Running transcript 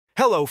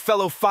Hello,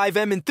 fellow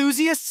FiveM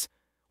enthusiasts!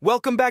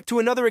 Welcome back to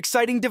another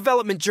exciting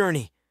development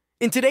journey.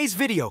 In today's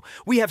video,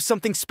 we have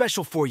something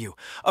special for you,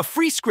 a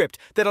free script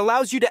that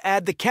allows you to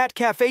add the Cat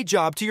Cafe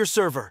job to your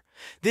server.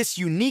 This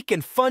unique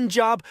and fun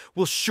job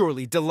will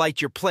surely delight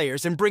your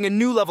players and bring a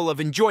new level of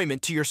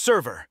enjoyment to your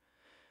server.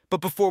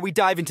 But before we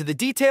dive into the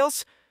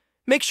details,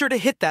 make sure to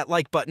hit that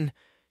like button,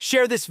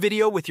 share this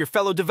video with your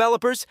fellow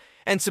developers,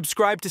 and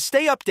subscribe to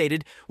stay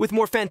updated with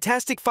more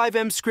fantastic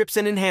FiveM scripts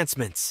and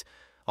enhancements.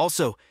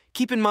 Also,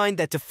 keep in mind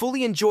that to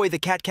fully enjoy the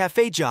Cat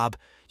Cafe job,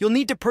 you'll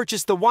need to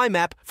purchase the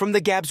YMAP from the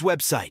Gab's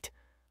website.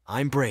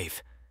 I'm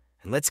brave,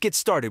 and let's get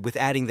started with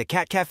adding the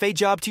Cat Cafe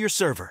job to your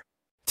server.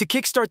 To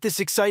kickstart this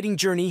exciting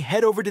journey,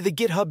 head over to the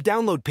GitHub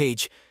download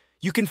page.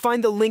 You can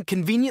find the link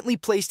conveniently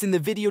placed in the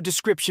video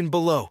description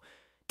below.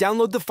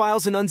 Download the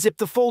files and unzip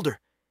the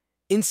folder.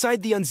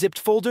 Inside the unzipped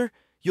folder,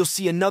 you'll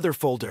see another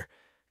folder.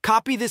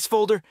 Copy this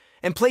folder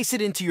and place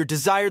it into your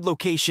desired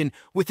location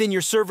within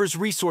your server's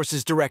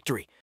resources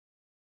directory.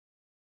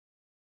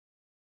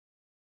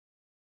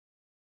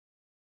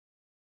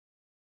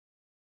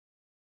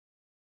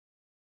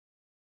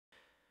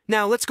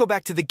 Now let's go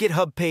back to the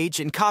GitHub page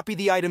and copy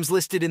the items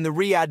listed in the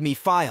readme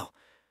file.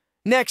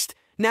 Next,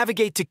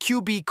 navigate to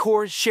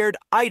qbcore shared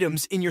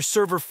items in your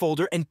server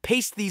folder and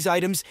paste these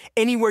items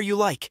anywhere you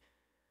like.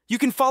 You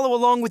can follow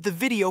along with the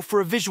video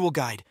for a visual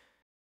guide.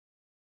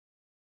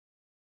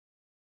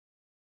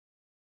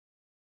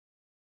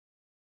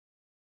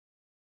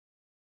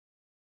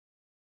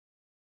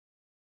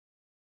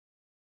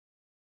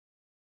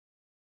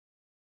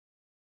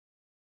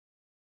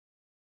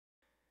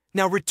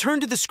 Now return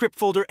to the script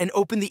folder and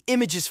open the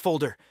images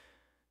folder.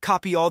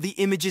 Copy all the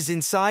images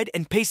inside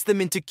and paste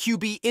them into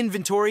QB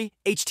inventory,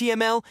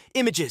 HTML,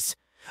 images.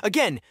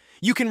 Again,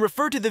 you can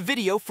refer to the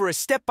video for a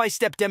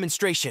step-by-step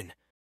demonstration.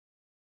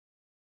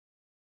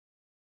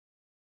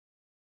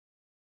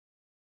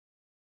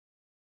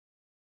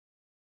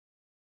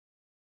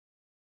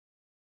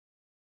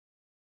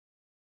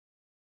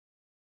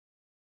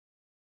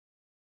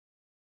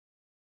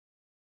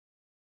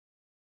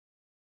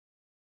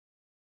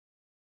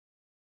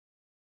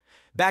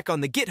 Back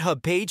on the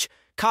GitHub page,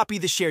 copy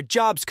the shared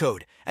jobs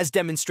code, as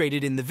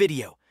demonstrated in the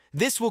video.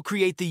 This will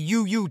create the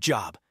UWU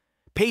job.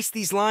 Paste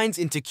these lines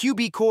into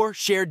qbcore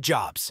shared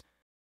jobs.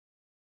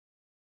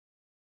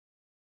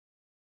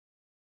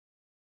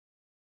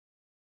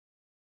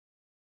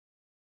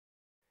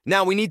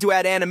 Now we need to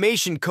add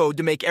animation code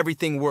to make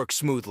everything work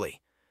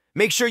smoothly.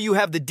 Make sure you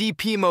have the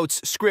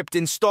dpmotes script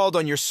installed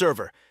on your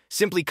server.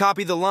 Simply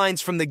copy the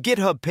lines from the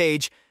GitHub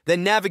page,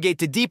 then navigate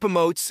to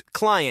dpmotes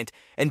client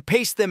and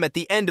paste them at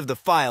the end of the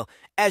file,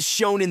 as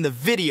shown in the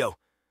video.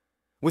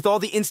 With all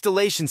the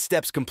installation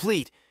steps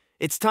complete,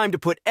 it's time to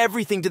put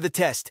everything to the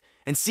test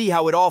and see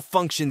how it all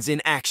functions in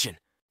action.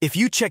 If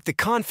you check the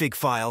config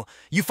file,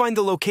 you find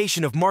the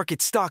location of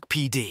market stock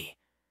PD.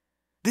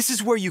 This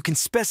is where you can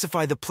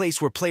specify the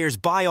place where players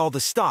buy all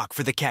the stock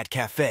for the Cat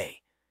Cafe.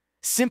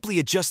 Simply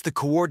adjust the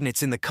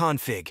coordinates in the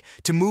config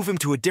to move him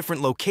to a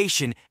different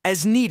location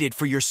as needed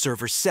for your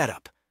server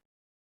setup.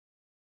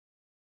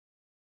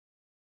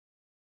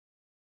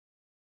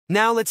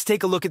 Now let's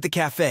take a look at the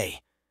cafe.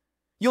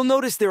 You'll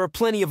notice there are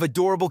plenty of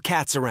adorable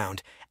cats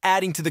around,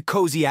 adding to the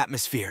cozy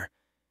atmosphere.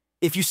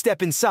 If you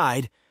step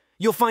inside,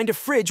 you'll find a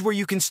fridge where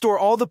you can store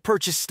all the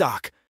purchased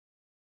stock.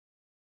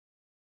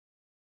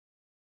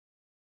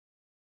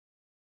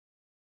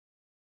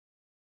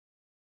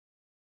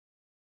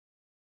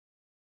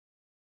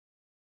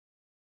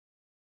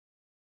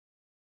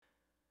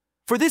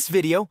 For this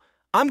video,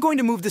 I'm going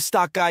to move the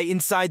stock guy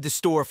inside the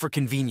store for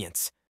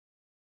convenience.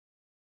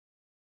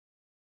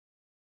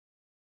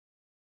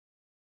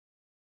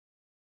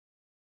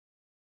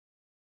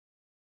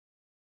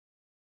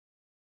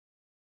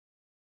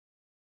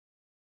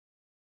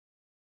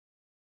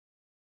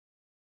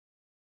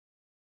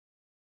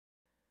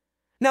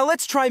 Now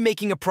let's try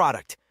making a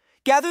product.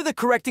 Gather the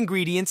correct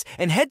ingredients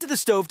and head to the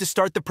stove to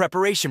start the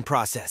preparation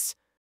process.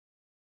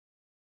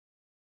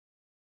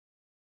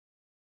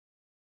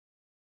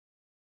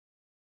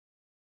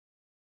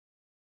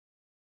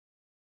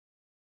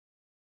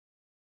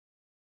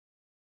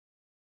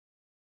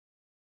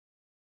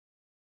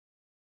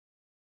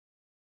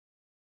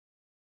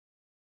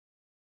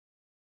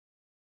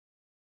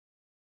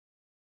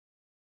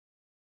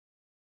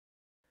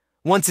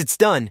 Once it's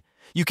done,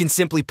 you can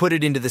simply put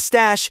it into the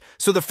stash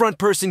so the front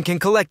person can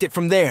collect it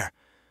from there.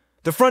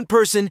 The front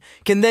person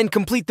can then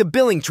complete the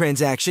billing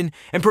transaction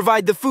and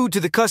provide the food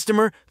to the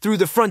customer through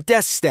the front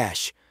desk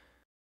stash.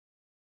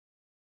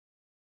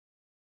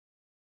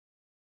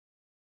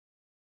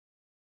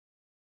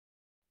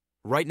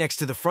 Right next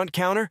to the front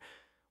counter,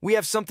 we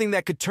have something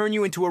that could turn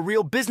you into a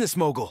real business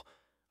mogul,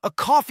 a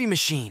coffee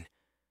machine.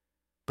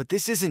 But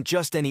this isn't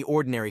just any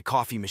ordinary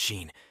coffee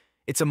machine.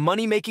 It's a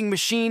money-making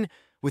machine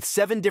with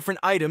 7 different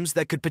items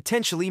that could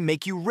potentially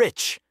make you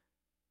rich.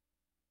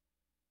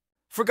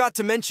 Forgot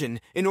to mention,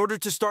 in order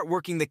to start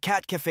working the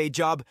Cat Cafe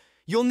job,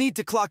 you'll need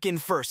to clock in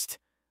first.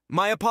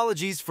 My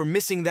apologies for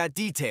missing that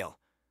detail.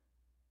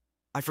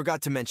 I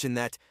forgot to mention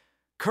that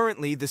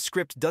Currently, the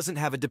script doesn't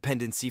have a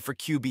dependency for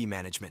QB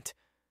management.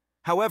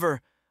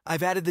 However,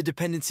 I've added the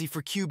dependency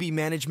for QB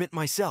management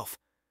myself.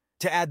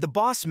 To add the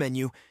boss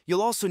menu,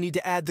 you'll also need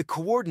to add the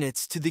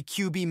coordinates to the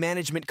QB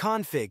management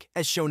config,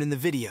 as shown in the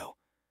video.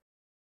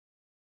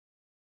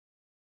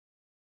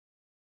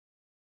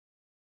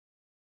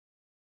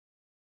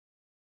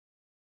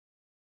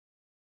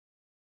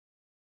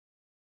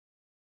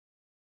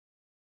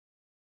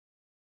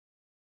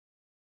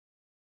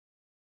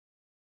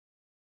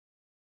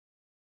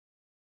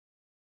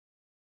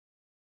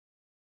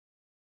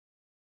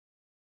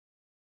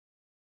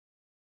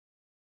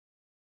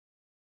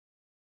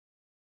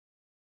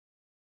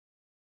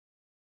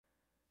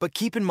 But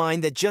keep in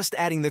mind that just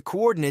adding the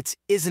coordinates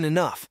isn't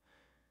enough.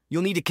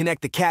 You'll need to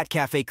connect the Cat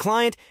Cafe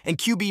client and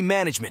QB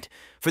management.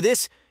 For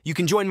this, you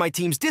can join my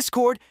team's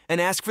Discord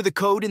and ask for the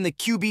code in the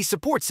QB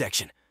support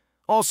section.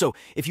 Also,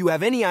 if you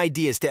have any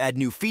ideas to add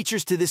new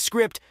features to this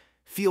script,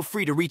 feel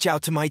free to reach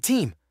out to my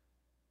team.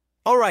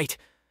 Alright,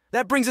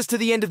 that brings us to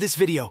the end of this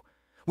video.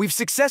 We've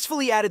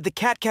successfully added the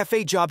Cat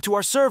Cafe job to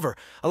our server,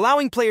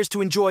 allowing players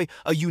to enjoy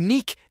a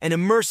unique and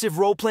immersive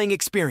role-playing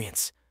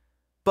experience.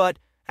 But,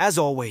 as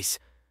always,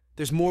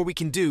 there's more we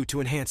can do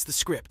to enhance the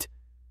script.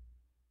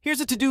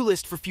 Here's a to-do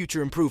list for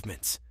future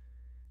improvements.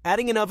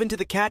 Adding an oven to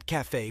the Cat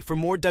Cafe for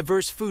more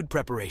diverse food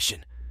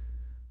preparation.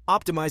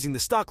 Optimizing the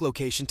stock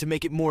location to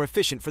make it more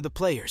efficient for the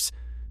players.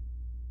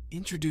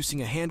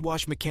 Introducing a hand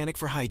wash mechanic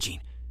for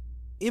hygiene.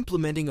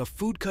 Implementing a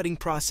food cutting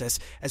process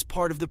as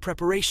part of the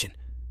preparation.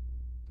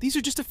 These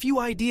are just a few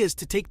ideas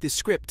to take this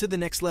script to the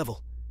next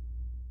level.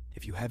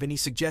 If you have any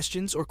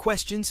suggestions or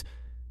questions,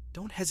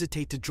 don't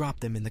hesitate to drop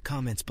them in the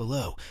comments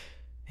below.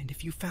 And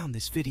if you found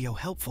this video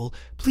helpful,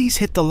 please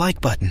hit the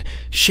like button,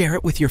 share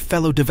it with your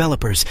fellow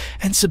developers,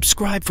 and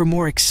subscribe for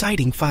more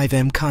exciting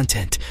FiveM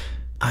content.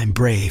 I'm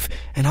Brave,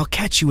 and I'll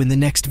catch you in the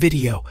next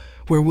video,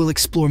 where we'll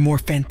explore more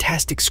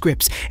fantastic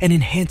scripts and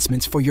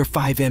enhancements for your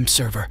FiveM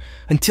server.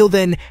 Until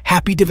then,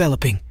 happy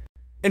developing.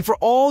 And for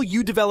all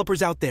you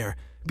developers out there,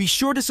 be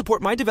sure to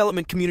support my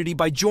development community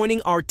by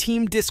joining our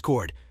team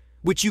Discord,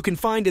 which you can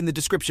find in the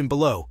description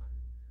below.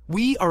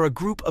 We are a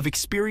group of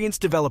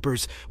experienced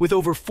developers with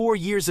over 4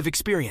 years of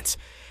experience,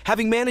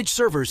 having managed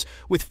servers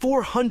with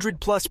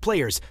 400+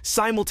 players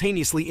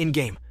simultaneously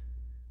in-game.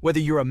 Whether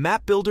you're a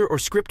map builder or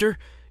scripter,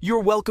 you're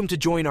welcome to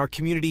join our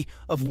community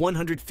of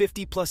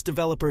 150+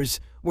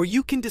 developers where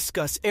you can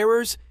discuss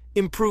errors,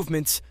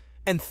 improvements,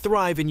 and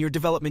thrive in your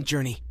development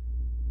journey.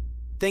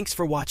 Thanks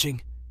for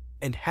watching,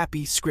 and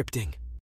happy scripting.